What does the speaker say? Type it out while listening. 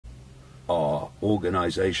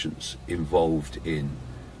organizations involved in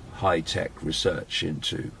high-tech research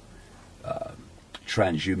into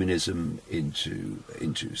transhumanism,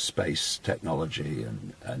 into space technology,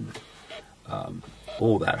 and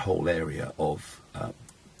all that whole area of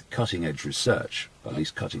cutting-edge research, at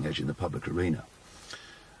least cutting-edge in the public arena.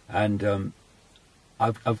 And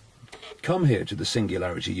I've come here to the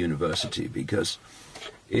Singularity University because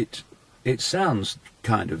it sounds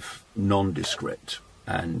kind of nondescript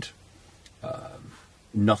and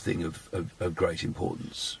nothing of great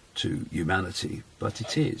importance to humanity, but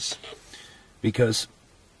it is. Because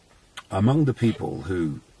among the people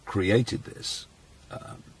who created this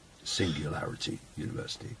Singularity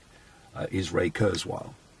University is Ray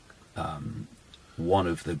Kurzweil, one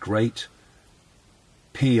of the great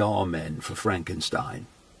PR men for Frankenstein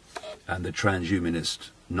and the transhumanist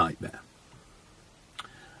nightmare.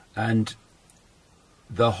 And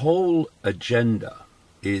the whole agenda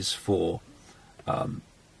is for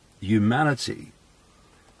humanity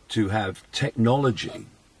to have technology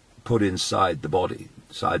put inside the body,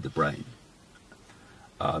 inside the brain,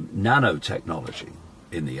 nanotechnology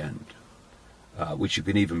in the end, which you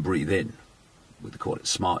can even breathe in. We call it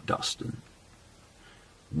smart dust and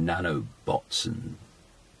nanobots and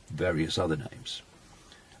various other names.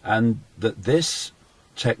 And that this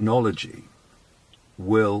technology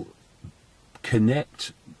will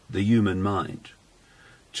connect the human mind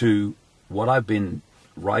to what I've been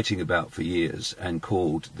writing about for years and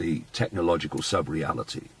called the technological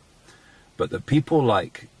sub-reality. But the people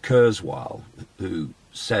like Kurzweil, who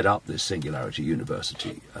set up this Singularity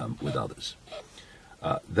University with others,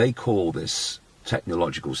 they call this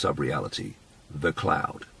technological sub-reality the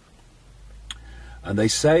cloud. And they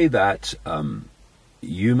say that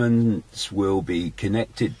humans will be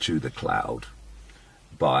connected to the cloud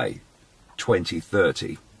by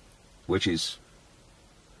 2030, which is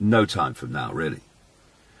no time from now, really.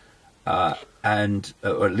 Or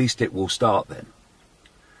at least it will start then.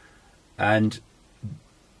 And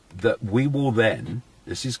that we will then,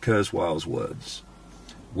 this is Kurzweil's words,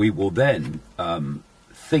 we will then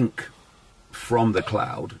think from the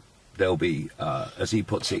cloud. There'll be, as he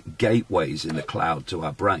puts it, gateways in the cloud to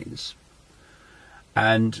our brains.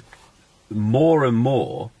 And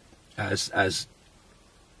more, as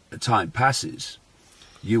time passes,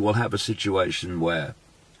 you will have a situation where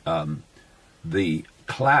the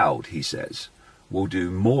cloud, he says, will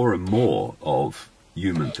do more and more of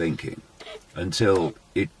human thinking until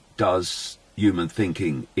it does human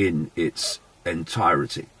thinking in its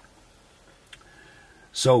entirety.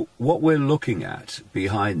 So what we're looking at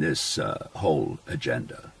behind this whole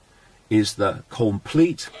agenda is the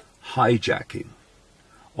complete hijacking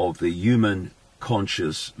of the human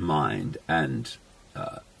conscious mind and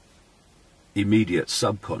immediate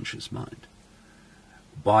subconscious mind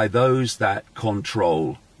by those that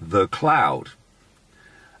control the cloud,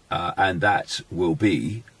 and that will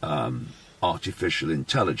be artificial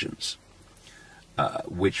intelligence,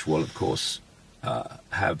 which will, of course,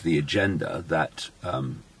 have the agenda that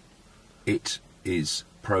it is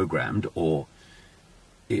programmed, or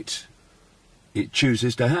it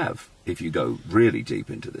chooses to have, if you go really deep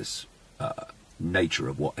into this nature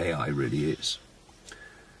of what AI really is.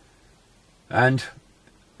 And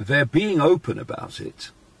they're being open about it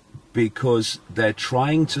because they're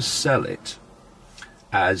trying to sell it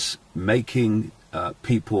as making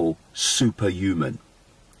people superhuman.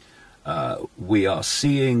 We are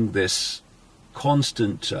seeing this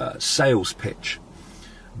constant sales pitch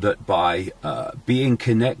that by being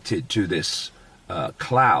connected to this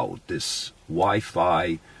cloud, this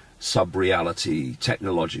Wi-Fi sub-reality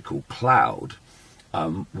technological cloud,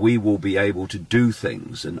 we will be able to do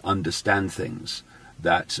things and understand things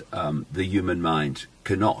that the human mind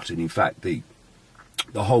cannot. And in fact, the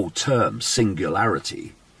whole term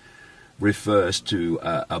singularity refers to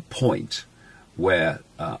a point where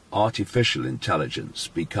artificial intelligence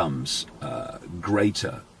becomes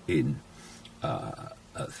greater in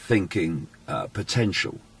thinking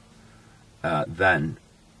potential than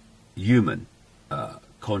human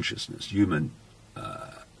consciousness,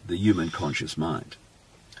 the human conscious mind.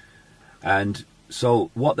 And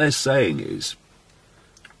so what they're saying is,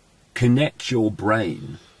 connect your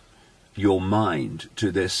brain, your mind,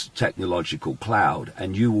 to this technological cloud,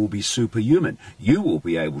 and you will be superhuman. You will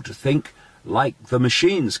be able to think like the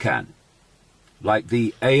machines can, like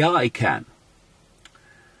the AI can.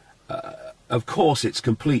 Of course, it's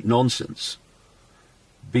complete nonsense,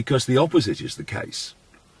 because the opposite is the case.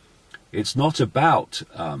 It's not about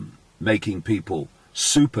making people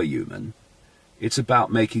superhuman. It's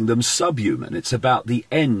about making them subhuman. It's about the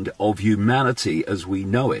end of humanity as we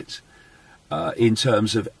know it, in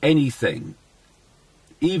terms of anything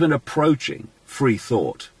even approaching free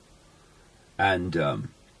thought and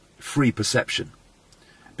free perception,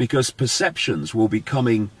 because perceptions will be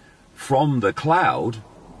coming from the cloud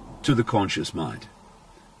to the conscious mind,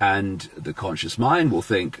 and the conscious mind will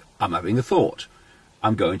think, I'm having a thought,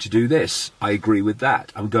 I'm going to do this, I agree with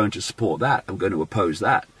that, I'm going to support that, I'm going to oppose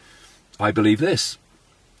that, I believe this.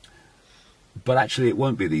 But actually it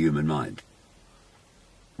won't be the human mind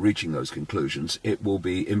reaching those conclusions, it will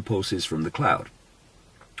be impulses from the cloud.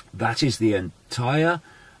 That is the entire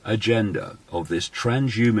agenda of this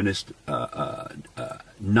transhumanist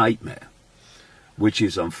nightmare which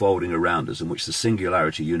is unfolding around us, and which the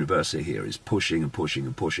Singularity University here is pushing and pushing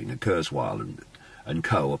and pushing, and Kurzweil and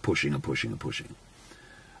co are pushing and pushing and pushing.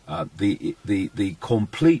 The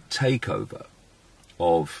complete takeover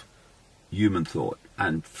of human thought,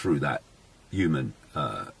 and through that human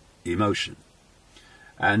emotion.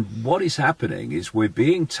 And what is happening is we're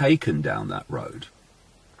being taken down that road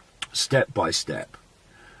step by step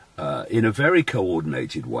in a very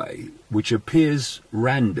coordinated way, which appears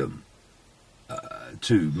random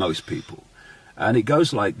to most people. And it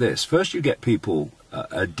goes like this. First you get people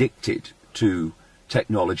addicted to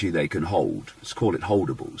technology they can hold. Let's call it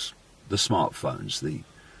holdables. The smartphones,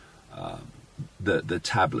 the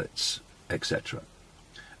tablets, etc.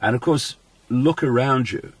 And of course, look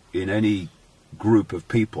around you in any group of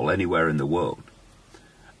people anywhere in the world.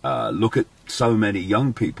 Look at so many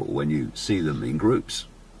young people when you see them in groups.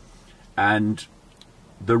 And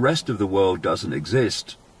the rest of the world doesn't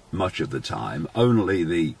exist much of the time. Only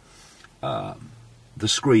the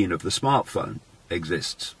screen of the smartphone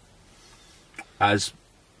exists. As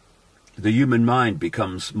the human mind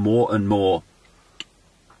becomes more and more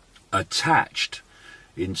attached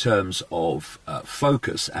in terms of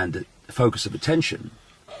focus and focus of attention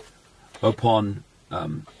upon,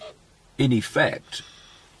 in effect,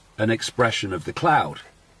 an expression of the cloud.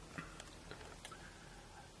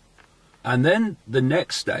 And then the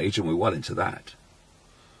next stage, and we're well into that,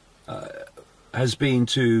 has been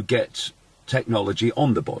to get technology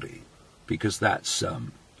on the body, because that's,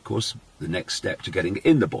 of course, the next step to getting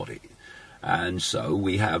in the body. And so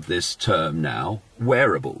we have this term now,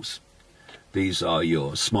 wearables. These are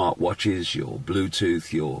your smartwatches, your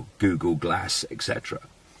Bluetooth, your Google Glass, etc.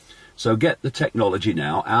 So get the technology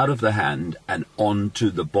now out of the hand and onto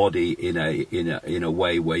the body in a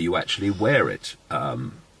way where you actually wear it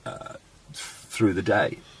through the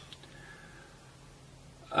day.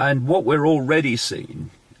 And what we're already seeing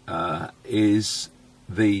is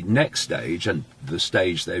the next stage, and the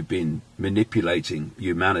stage they've been manipulating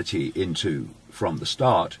humanity into from the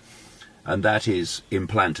start, and that is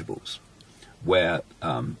implantables, where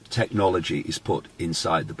technology is put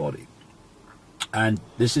inside the body. And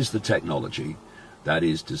this is the technology that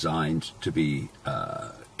is designed to be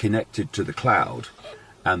connected to the cloud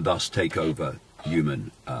and thus take over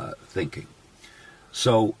human thinking.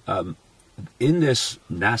 So in this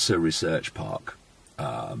NASA research park,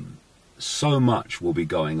 so much will be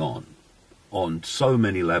going on so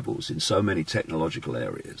many levels, in so many technological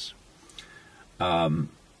areas,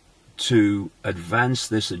 to advance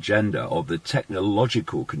this agenda of the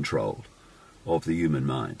technological control of the human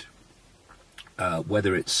mind.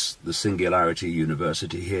 Whether it's the Singularity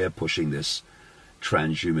University here pushing this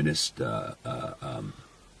transhumanist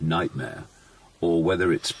nightmare, or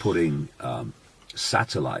whether it's putting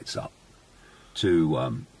satellites up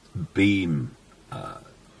to beam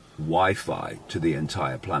Wi-Fi to the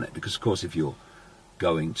entire planet. Because of course, if you're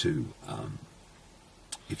going to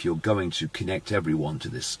connect everyone to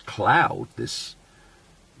this cloud, this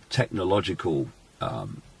technological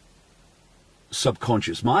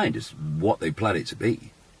subconscious mind is what they plan it to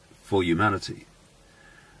be for humanity,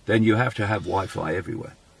 then you have to have Wi-Fi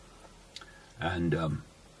everywhere, and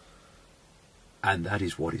that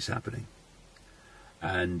is what is happening.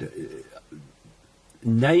 And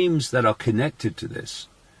names that are connected to this,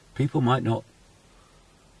 people might not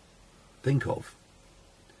think of.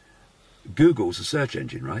 Google's a search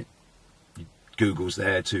engine, right? Google's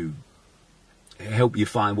there to help you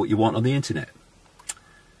find what you want on the internet.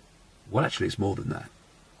 Well, actually, it's more than that.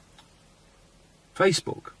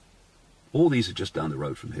 Facebook, all these are just down the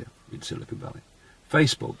road from here in Silicon Valley.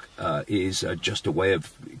 Facebook is just a way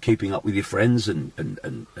of keeping up with your friends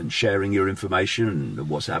and sharing your information and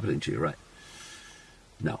what's happening to you, right?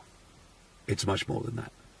 No, it's much more than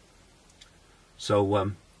that.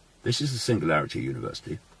 So this is the Singularity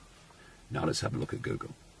University. Now let's have a look at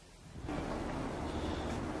Google.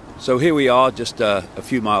 So here we are, just a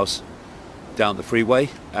few miles down the freeway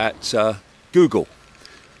at Google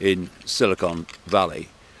in Silicon Valley.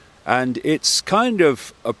 And it's kind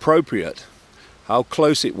of appropriate how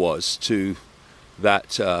close it was to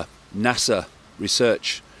that NASA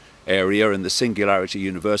research area and the Singularity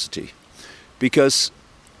University, because,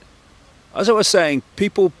 as I was saying,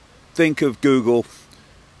 people think of Google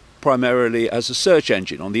primarily as a search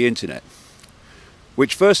engine on the internet,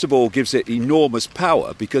 which first of all gives it enormous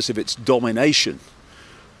power because of its domination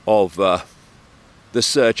of the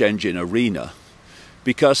search engine arena,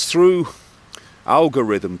 because through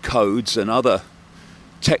algorithm codes and other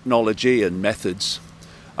technology and methods,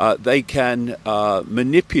 they can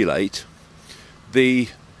manipulate the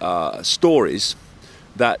stories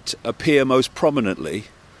that appear most prominently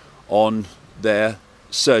on their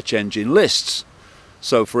search engine lists.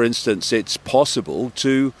 So, for instance, it's possible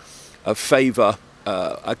to favour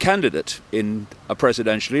a candidate in a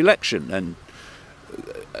presidential election, and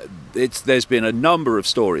there's been a number of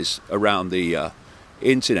stories around the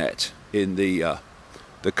internet in the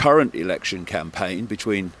current election campaign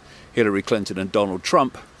between Hillary Clinton and Donald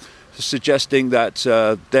Trump, suggesting that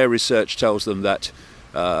their research tells them that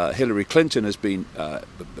Hillary Clinton has been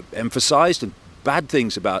emphasised, and bad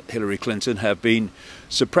things about Hillary Clinton have been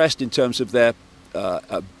suppressed in terms of their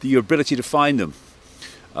the ability to find them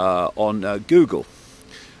on Google.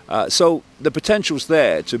 So the potential's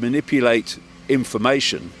there to manipulate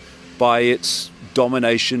information by its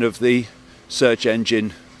domination of the search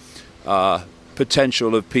engine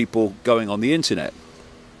potential of people going on the internet.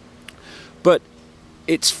 But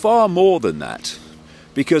it's far more than that,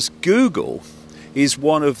 because Google is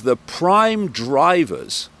one of the prime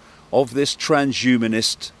drivers of this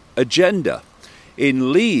transhumanist agenda,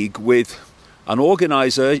 in league with an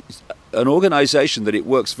organization that it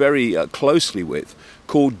works very closely with,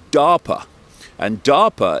 called DARPA. And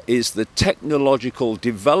DARPA is the technological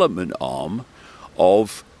development arm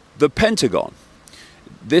of the Pentagon.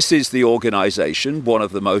 This is the organization, one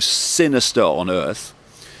of the most sinister on Earth,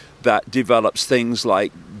 that develops things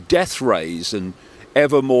like death rays and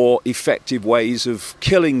ever more effective ways of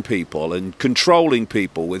killing people and controlling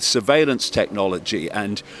people with surveillance technology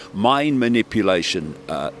and mind manipulation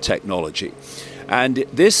technology. And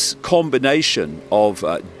this combination of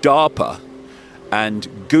DARPA and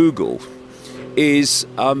Google is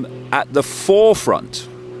at the forefront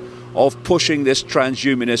of pushing this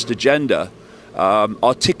transhumanist agenda,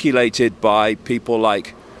 articulated by people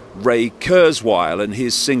like Ray Kurzweil and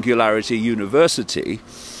his Singularity University.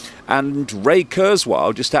 And Ray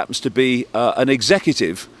Kurzweil just happens to be an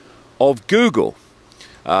executive of Google.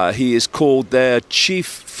 He is called their chief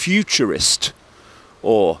futurist,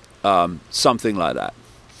 or something like that.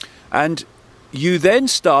 And you then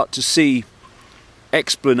start to see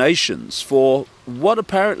explanations for what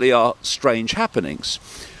apparently are strange happenings.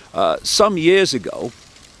 Some years ago,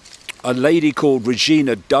 a lady called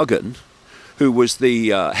Regina Duggan, who was the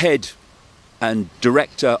head and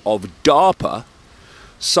director of DARPA,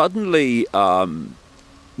 suddenly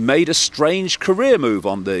made a strange career move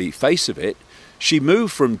on the face of it. She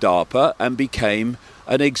moved from DARPA and became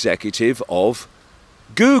an executive of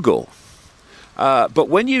Google. But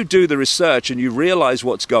when you do the research and you realize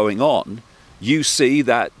what's going on, you see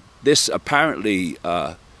that this apparently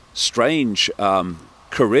strange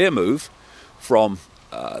career move from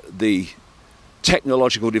the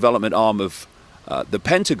technological development arm of the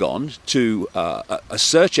Pentagon to a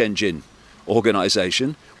search engine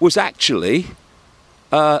organization was actually,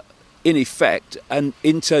 in effect, an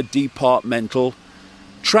interdepartmental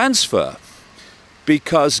transfer,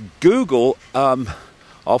 because Google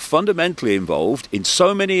are fundamentally involved in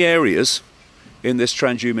so many areas in this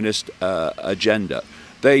transhumanist agenda.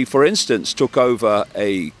 They, for instance, took over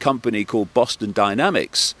a company called Boston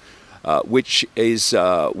Dynamics, which is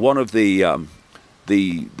one of the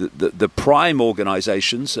prime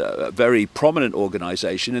organizations, a very prominent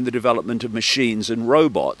organization in the development of machines and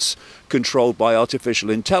robots controlled by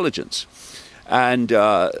artificial intelligence. And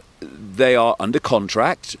they are under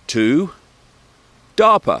contract to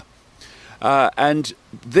DARPA. And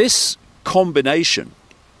this combination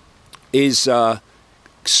is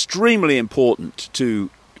extremely important to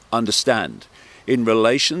understand in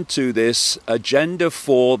relation to this agenda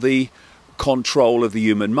for the control of the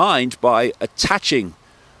human mind by attaching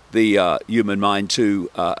the human mind to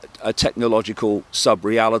a technological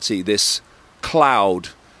sub-reality, this cloud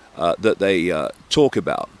that they talk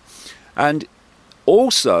about. And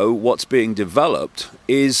also what's being developed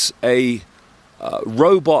is a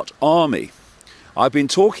robot army. I've been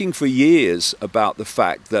talking for years about the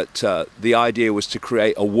fact that the idea was to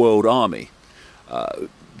create a world army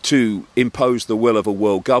to impose the will of a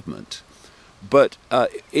world government. But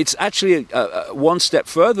it's actually one step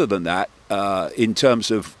further than that in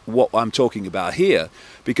terms of what I'm talking about here,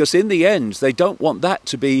 because in the end they don't want that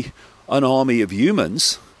to be an army of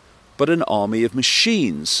humans, but an army of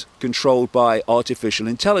machines controlled by artificial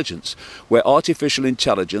intelligence, where artificial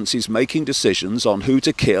intelligence is making decisions on who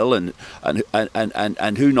to kill and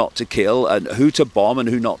who not to kill, and who to bomb and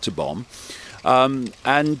who not to bomb.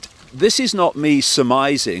 And this is not me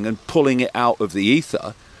surmising and pulling it out of the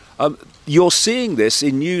ether. You're seeing this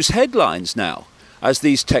in news headlines now as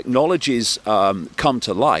these technologies come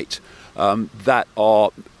to light that are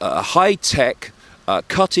high-tech,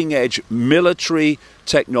 cutting-edge military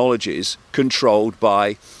technologies controlled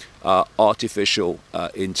by artificial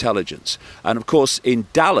intelligence. And of course, in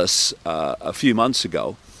Dallas a few months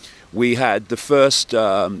ago, we had the first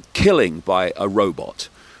killing by a robot,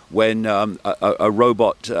 when a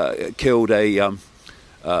robot killed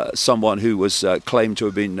someone who was claimed to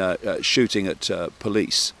have been shooting at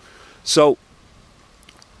police. So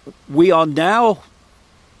we are now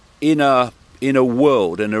in a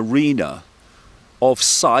world, an arena of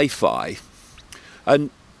sci-fi,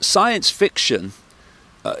 and science fiction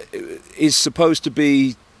is supposed to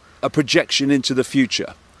be a projection into the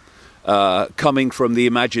future, coming from the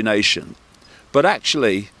imagination. But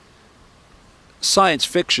actually, science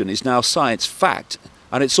fiction is now science fact,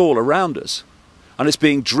 and it's all around us. And it's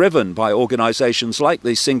being driven by organizations like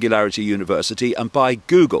the Singularity University and by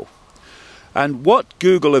Google. And what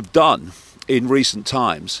Google have done in recent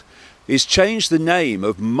times is change the name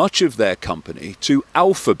of much of their company to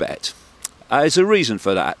Alphabet. There's a reason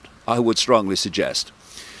for that, I would strongly suggest.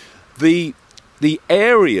 The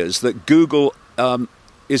areas that Google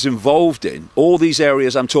is involved in, all these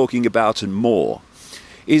areas I'm talking about and more,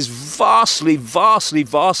 is vastly, vastly,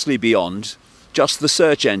 vastly beyond just the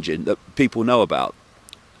search engine that people know about.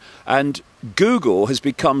 And Google has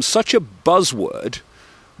become such a buzzword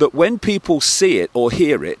that when people see it or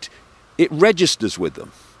hear it, it registers with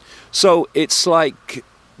them. So it's like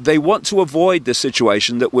they want to avoid the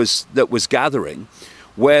situation that was gathering,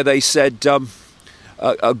 where they said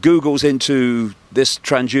Google's into this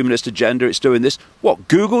transhumanist agenda, it's doing this. What,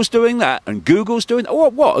 Google's doing that? And Google's doing that?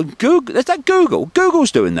 What? Google? Is that Google?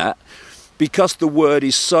 Google's doing that? Because the word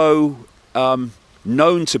is so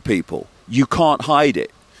known to people, you can't hide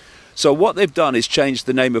it. So what they've done is changed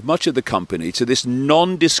the name of much of the company to this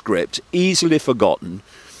nondescript, easily forgotten,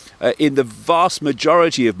 in the vast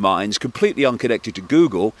majority of minds, completely unconnected to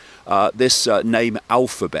Google, this name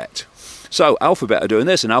Alphabet. So Alphabet are doing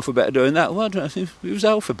this and Alphabet are doing that. Well, it was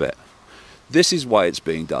Alphabet. This is why it's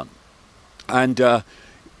being done. And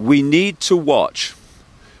we need to watch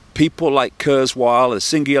people like Kurzweil, the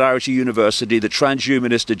Singularity University, the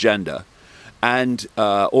Transhumanist Agenda, and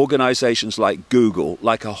organizations like Google,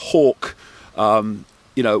 like a hawk,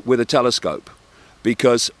 with a telescope,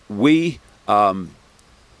 because we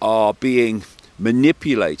are being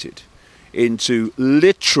manipulated into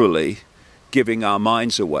literally giving our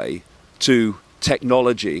minds away to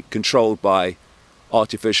technology controlled by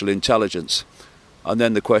artificial intelligence. And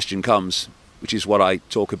then the question comes, which is what I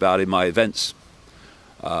talk about in my events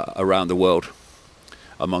around the world,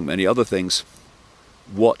 among many other things: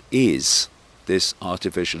 what is this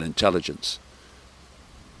artificial intelligence?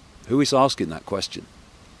 Who is asking that question?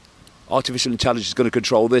 Artificial intelligence is going to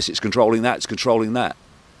control this, it's controlling that, it's controlling that.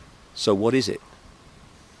 So what is it?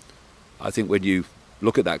 I think when you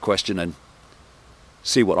look at that question and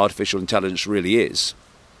see what artificial intelligence really is,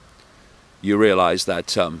 you realize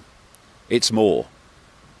that it's more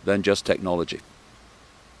than just technology.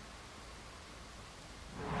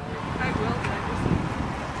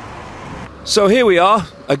 So here we are,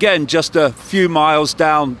 again, just a few miles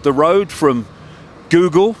down the road from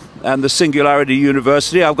Google and the Singularity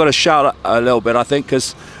University. I've got to shout a little bit, I think,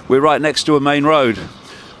 because we're right next to a main road,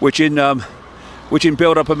 which in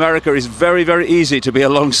build-up America is very, very easy to be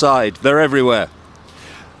alongside. They're everywhere.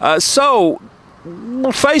 So,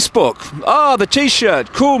 Facebook. The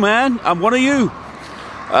T-shirt. Cool, man. I'm one of you.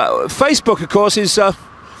 Facebook, of course, is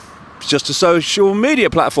just a social media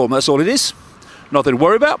platform. That's all it is. Nothing to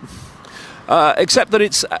worry about. Except that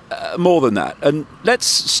it's more than that. And let's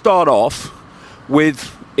start off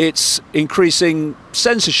with its increasing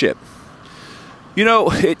censorship. You know,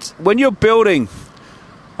 when you're building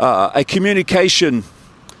a communication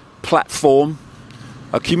platform,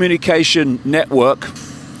 a communication network,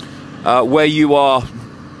 where you are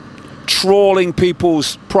trawling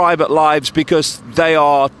people's private lives because they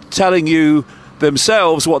are telling you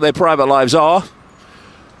themselves what their private lives are,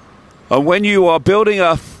 and when you are building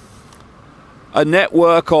a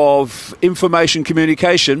network of information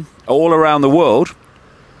communication all around the world,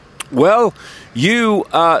 well, you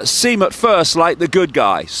seem at first like the good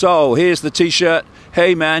guy. So here's the T-shirt.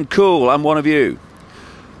 Hey man, cool, I'm one of you.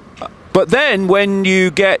 But then when you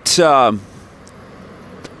get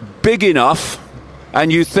big enough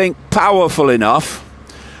and you think powerful enough,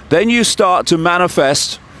 then you start to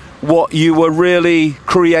manifest what you were really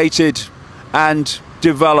created and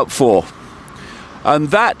developed for.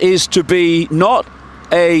 And that is to be not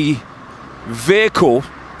a vehicle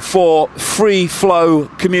for free flow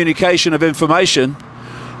communication of information,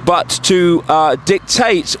 but to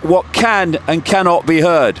dictate what can and cannot be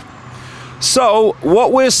heard. So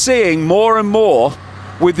what we're seeing more and more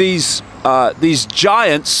with these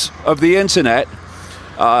giants of the internet,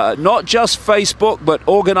 not just Facebook, but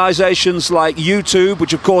organizations like YouTube,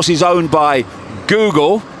 which of course is owned by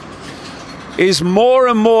Google, is more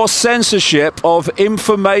and more censorship of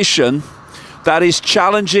information that is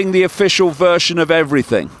challenging the official version of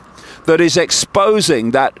everything, that is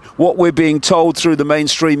exposing that what we're being told through the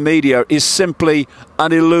mainstream media is simply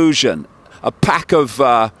an illusion, a pack of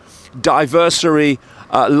diversory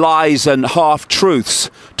lies and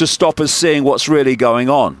half-truths to stop us seeing what's really going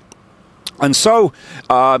on. And so,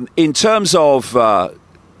 in terms of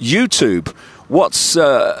YouTube, what's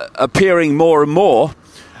appearing more and more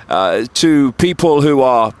to people who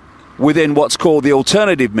are within what's called the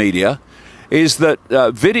alternative media is that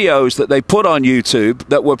videos that they put on YouTube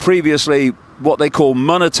that were previously what they call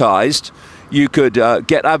monetized, you could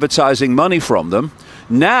get advertising money from them.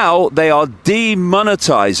 Now they are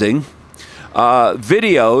demonetizing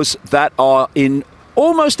videos that are in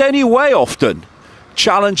almost any way often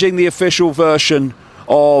challenging the official version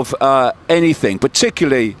of anything,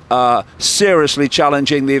 particularly seriously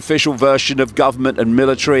challenging the official version of government and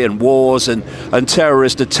military and wars and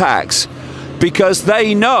terrorist attacks, because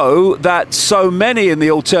they know that so many in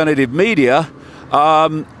the alternative media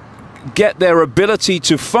get their ability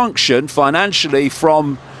to function financially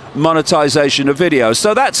from monetization of videos.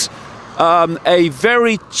 So that's a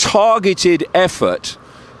very targeted effort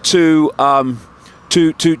to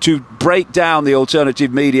break down the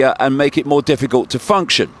alternative media and make it more difficult to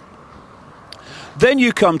function. Then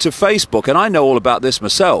you come to Facebook, and I know all about this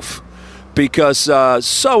myself, because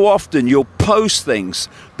so often you'll post things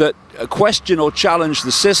that question or challenge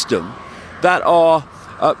the system that are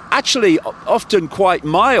actually often quite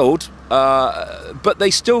mild, but they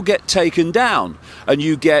still get taken down, and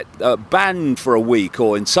you get banned for a week,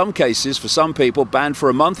 or in some cases, for some people, banned for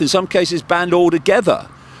a month, in some cases banned altogether,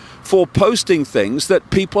 for posting things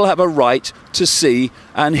that people have a right to see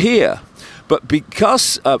and hear. But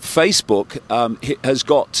because Facebook has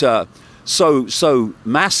got so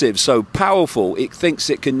massive, so powerful, it thinks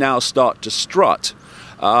it can now start to strut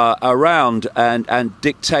around and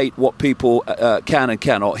dictate what people can and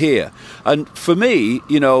cannot hear. And for me,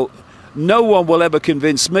 you know, no one will ever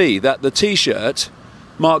convince me that the T-shirt,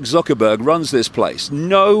 Mark Zuckerberg runs this place.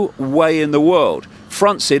 No way in the world.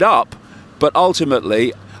 Fronts it up, but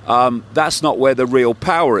ultimately that's not where the real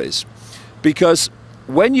power is. Because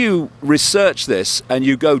when you research this and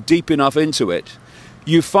you go deep enough into it,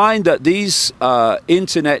 you find that these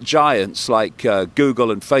internet giants like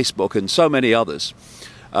Google and Facebook and so many others,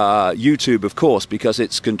 YouTube of course because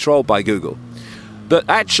it's controlled by Google, that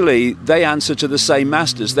actually they answer to the same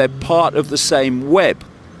masters. They're part of the same web.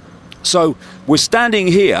 So we're standing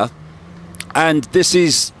here, and this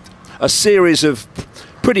is a series of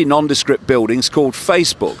pretty nondescript buildings called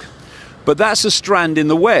Facebook, but that's a strand in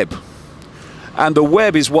the web, and the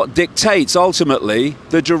web is what dictates ultimately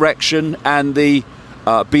the direction and the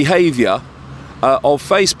behavior of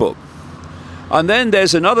Facebook. And then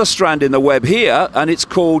there's another strand in the web here, and it's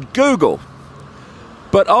called Google.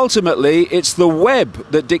 But ultimately, it's the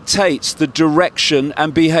web that dictates the direction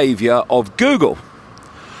and behavior of Google.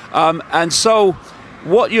 And so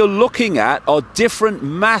what you're looking at are different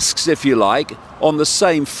masks, if you like, on the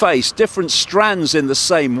same face, different strands in the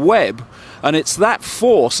same web. And it's that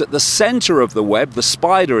force at the center of the web, the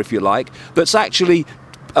spider, if you like, that's actually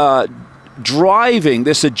driving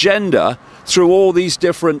this agenda through all these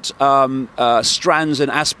different strands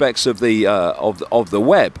and aspects of the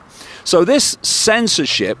web. So this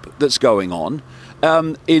censorship that's going on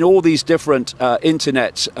in all these different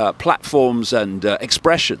internet platforms and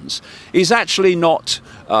expressions is actually not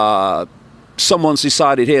someone's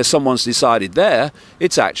decided here, someone's decided there.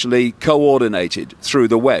 It's actually coordinated through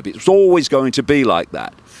the web. It's always going to be like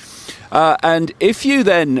that. And if you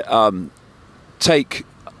then take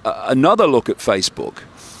another look at Facebook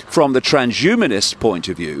from the transhumanist point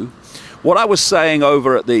of view, what I was saying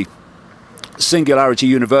over at the Singularity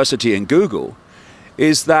University in Google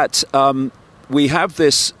is that we have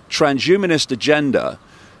this transhumanist agenda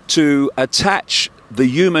to attach the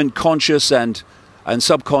human conscious and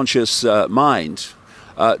subconscious mind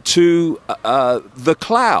to the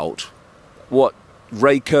cloud, what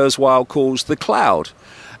Ray Kurzweil calls the cloud.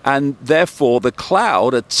 And therefore the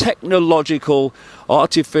cloud, a technological,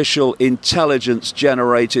 artificial intelligence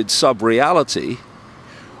generated sub-reality,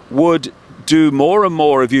 would do more and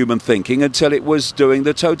more of human thinking until it was doing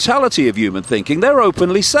the totality of human thinking. They're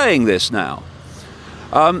openly saying this now.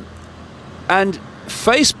 And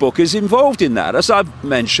Facebook is involved in that. As I've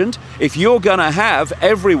mentioned, if you're going to have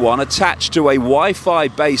everyone attached to a Wi-Fi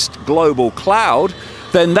based global cloud,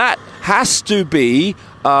 then that has to be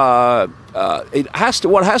what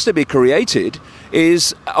has to be created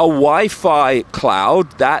is a Wi-Fi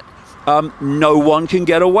cloud that no one can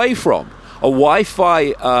get away from. A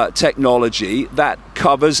Wi-Fi technology that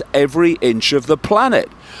covers every inch of the planet.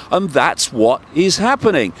 And that's what is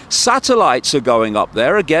happening. Satellites are going up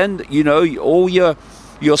there. Again, you know, all your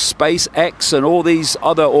SpaceX and all these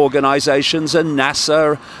other organizations and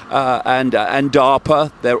NASA and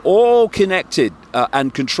DARPA, they're all connected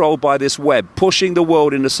and controlled by this web, pushing the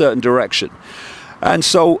world in a certain direction. And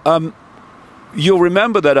so you'll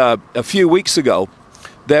remember that a few weeks ago,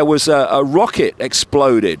 there was a rocket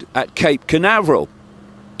exploded at Cape Canaveral.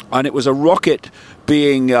 And it was a rocket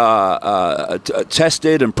being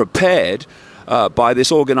tested and prepared by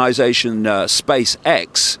this organization,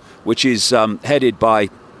 SpaceX, which is headed by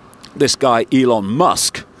this guy, Elon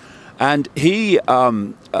Musk. And he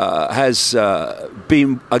has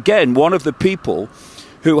been, again, one of the people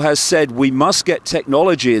who has said we must get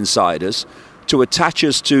technology inside us to attach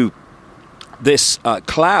us to this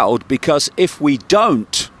cloud, because if we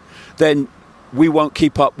don't, then we won't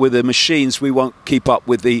keep up with the machines, we won't keep up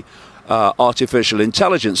with the artificial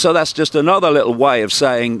intelligence. So that's just another little way of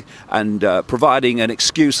saying and providing an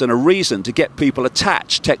excuse and a reason to get people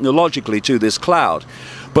attached technologically to this cloud.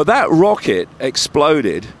 But that rocket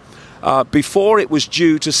exploded before it was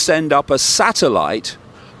due to send up a satellite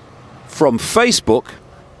from Facebook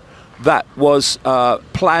that was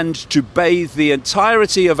planned to bathe the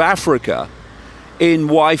entirety of Africa in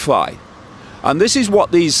Wi-Fi. And this is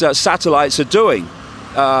what these satellites are doing,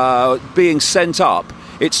 being sent up.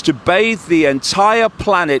 It's to bathe the entire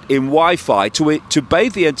planet in Wi-Fi, to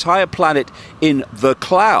bathe the entire planet in the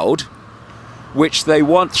cloud, which they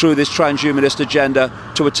want through this transhumanist agenda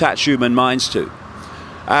to attach human minds to.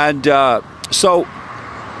 And so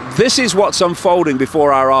this is what's unfolding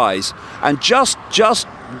before our eyes. And just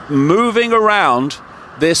moving around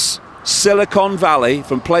this Silicon Valley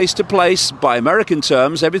from place to place, by American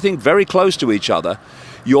terms, everything very close to each other,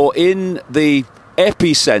 you're in the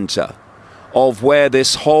epicenter of where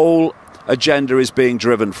this whole agenda is being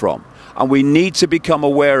driven from. And we need to become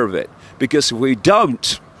aware of it, because if we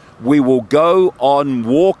don't, we will go on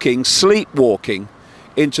walking, sleepwalking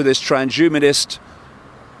into this transhumanist,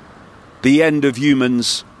 the end of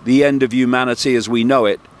humans, the end of humanity as we know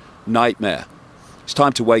it, nightmare. It's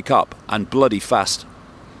time to wake up, and bloody fast.